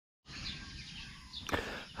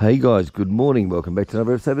Hey guys, good morning. Welcome back to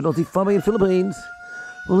another episode of Naughty Farming in Philippines.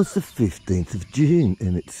 Well, it's the 15th of June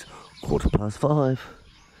and it's 5:15.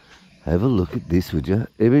 Have a look at this, would you?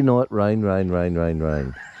 Every night, rain, rain, rain, rain,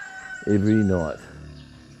 rain. Every night.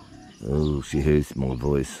 Oh, she hears my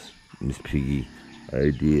voice, Miss Piggy. Oh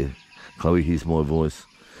dear. Chloe hears my voice.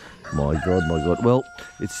 My God, my God. Well,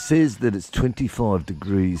 it says that it's 25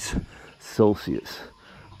 degrees Celsius,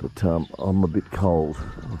 but I'm a bit cold.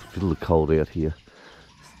 I feel the cold out here.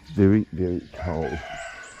 Very, very cold.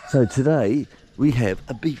 So today we have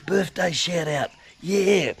a big birthday shout out.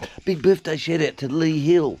 Yeah, big birthday shout out to Lee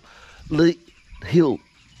Hill. Lee Hill.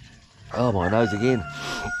 Oh, my nose again.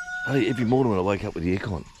 Hey, every morning when I wake up with the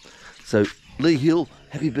aircon. So Lee Hill,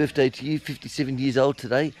 happy birthday to you. 57 years old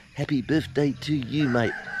today. Happy birthday to you,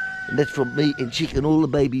 mate. And that's from me and Chick and all the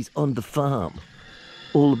babies on the farm.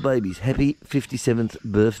 All the babies. Happy 57th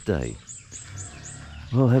birthday.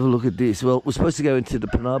 Well, have a look at this. Well, we're supposed to go into the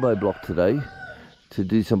Panabo Block today to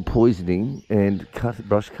do some poisoning and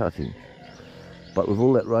brush cutting. But with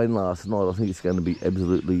all that rain last night, I think it's going to be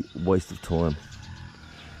absolutely waste of time.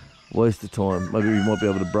 Waste of time. Maybe we might be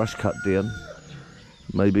able to brush cut down.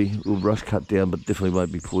 Maybe we'll brush cut down, but definitely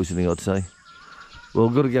won't be poisoning, I'd say. Well,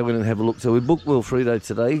 we've got to go in and have a look. So we booked Wilfredo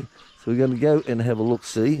today. So we're going to go and have a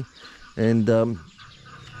look-see. And I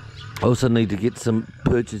also need to get some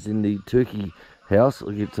purchase in the turkey house.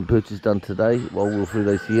 I'll get some purchase done today while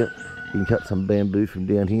Wilfredo's here. You can cut some bamboo from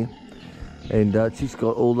down here. And she's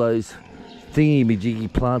got all those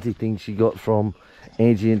thingy-majiggy planty things she got from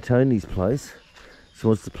Angie and Tony's place. She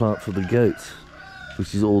wants to plant for the goats,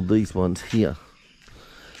 which is all these ones here.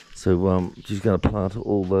 So she's going to plant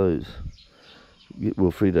all those. Get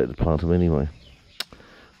Wilfredo to plant them anyway.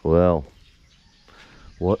 Well,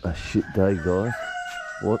 what a shit day, guys.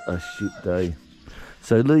 What a shit day.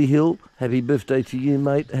 So Lee Hill, happy birthday to you,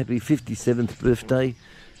 mate. Happy 57th birthday.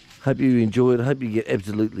 Hope you enjoy it. Hope you get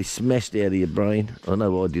absolutely smashed out of your brain. I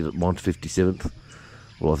know I did it mine's 57th.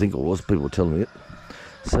 Well, I think I was. People were telling me it.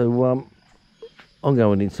 So I'm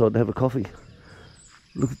going inside to have a coffee.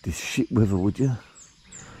 Look at this shit weather, would you?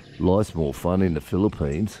 Life's more fun in the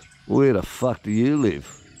Philippines. Where the fuck do you live?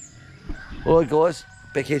 All right, guys.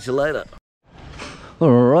 Back at you later. All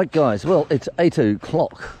right, guys. Well, it's 8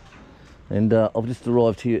 o'clock. And I've just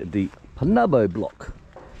arrived here at the Panabo Block.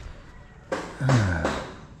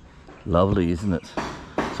 Lovely, isn't it?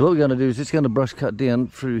 So what we're going to do is just going to brush cut down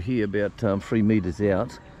through here about 3 metres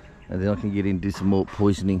out. And then I can get in and do some more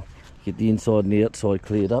poisoning. Get the inside and the outside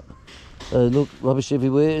cleared up. Look, rubbish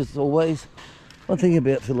everywhere as always. One thing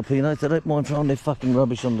about Filipinos, they don't mind throwing their fucking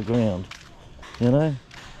rubbish on the ground. You know?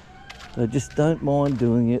 They just don't mind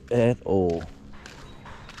doing it at all.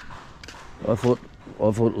 I thought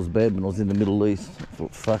it was bad when I was in the Middle East. I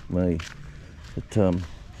thought, fuck me. But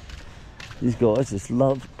these guys just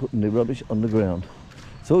love putting their rubbish on the ground.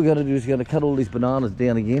 So what we're going to do is we're going to cut all these bananas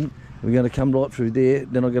down again. We're going to come right through there.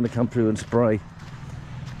 Then I'm going to come through and spray.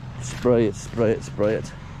 Spray it, spray it, spray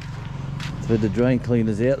it. So the drain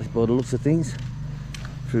cleaners out by the looks of things.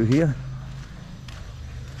 Through here.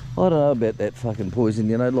 I don't know about that fucking poison,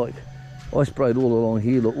 you know, like I sprayed all along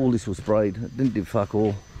here. Look, all this was sprayed. It didn't do fuck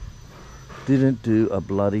all. Didn't do a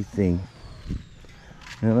bloody thing,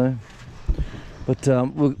 you know. But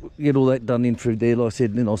we'll get all that done in through there, like I said,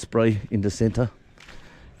 and then I'll spray in the centre,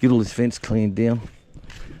 get all this fence cleaned down,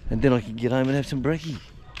 and then I can get home and have some brekkie,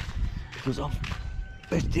 because I've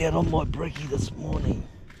bashed out on my brekkie this morning.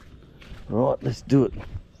 Right, let's do it.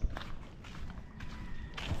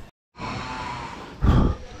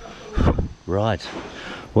 Right,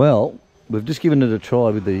 well, we've just given it a try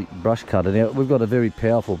with the brush cutter. Now, we've got a very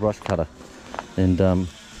powerful brush cutter. And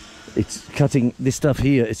it's cutting this stuff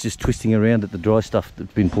here. It's just twisting around at the dry stuff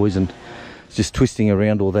that's been poisoned. It's just twisting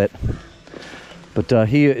around all that. But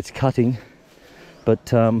here it's cutting,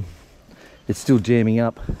 but it's still jamming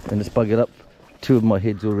up, and it's buggered up 2 of my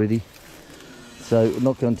heads already. So I'm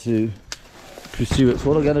not going to pursue it. So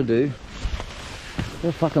what I'm going to do,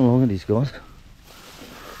 how fucking long it is, guys.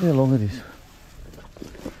 How long it is.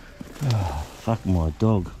 Oh, fuck my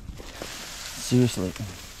dog. Seriously.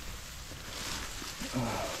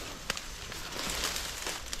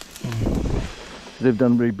 They've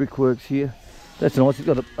done brickworks here. That's nice. It's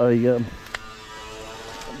got a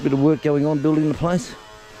bit of work going on building the place.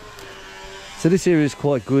 So this area is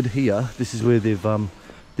quite good here. This is where they've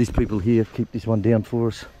these people here keep this one down for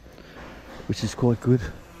us, which is quite good.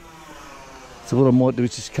 So what I might do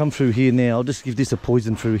is just come through here now. I'll just give this a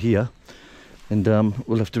poison through here, and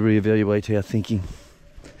we'll have to reevaluate our thinking.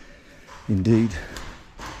 Indeed.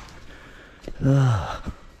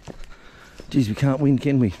 Geez, we can't win,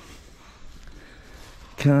 can we?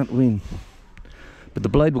 Can't win. But the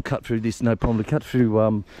blade will cut through this, no problem. To cut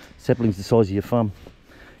through saplings the size of your thumb.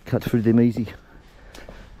 Cut through them easy,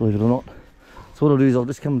 believe it or not. So what I'll do is I'll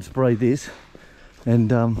just come and spray this,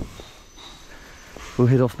 and we'll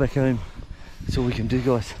head off back home. That's all we can do,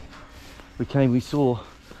 guys. We came, we saw,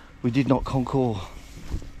 we did not conquer.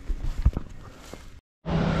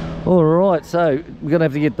 Alright, so we're going to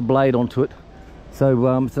have to get the blade onto it.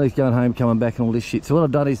 So today's going home, coming back and all this shit. So what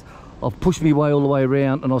I've done is I've pushed my way all the way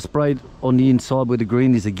around, and I've sprayed on the inside where the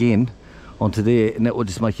green is again onto there, and that will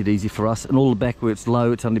just make it easy for us. And all the back where it's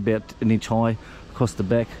low, it's only about an inch high across the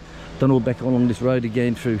back. Done all back along this road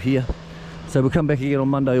again through here. So we'll come back again on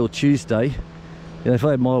Monday or Tuesday. You know, if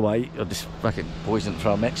I had my way, I'd just fucking poison and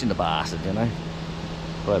throw a match in the bastard, you know.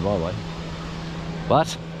 If I had my way.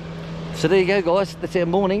 But, so there you go, guys. That's our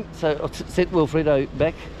morning. So I'll sent Wilfredo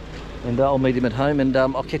back, and I'll meet him at home, and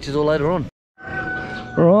I'll catch us all later on.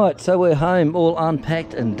 Right, so we're home, all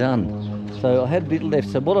unpacked and done. So I had a bit left.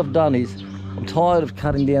 So what I've done is, I'm tired of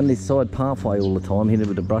cutting down this side pathway all the time, hitting it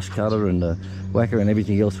with a brush cutter and a whacker and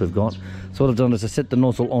everything else we've got. So what I've done is I set the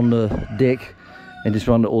nozzle on the deck and just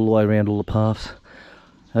run it all the way around all the paths.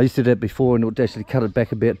 I used to do that before, and it would actually cut it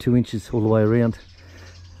back about 2 inches all the way around,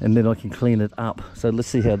 and then I can clean it up. So let's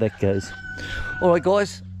see how that goes. Alright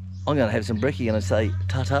guys, I'm going to have some brekkie and I say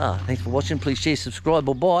ta-ta. Thanks for watching. Please share, subscribe,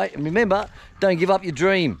 bye-bye. And remember, don't give up your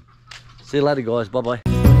dream. See you later guys,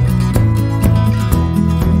 bye-bye.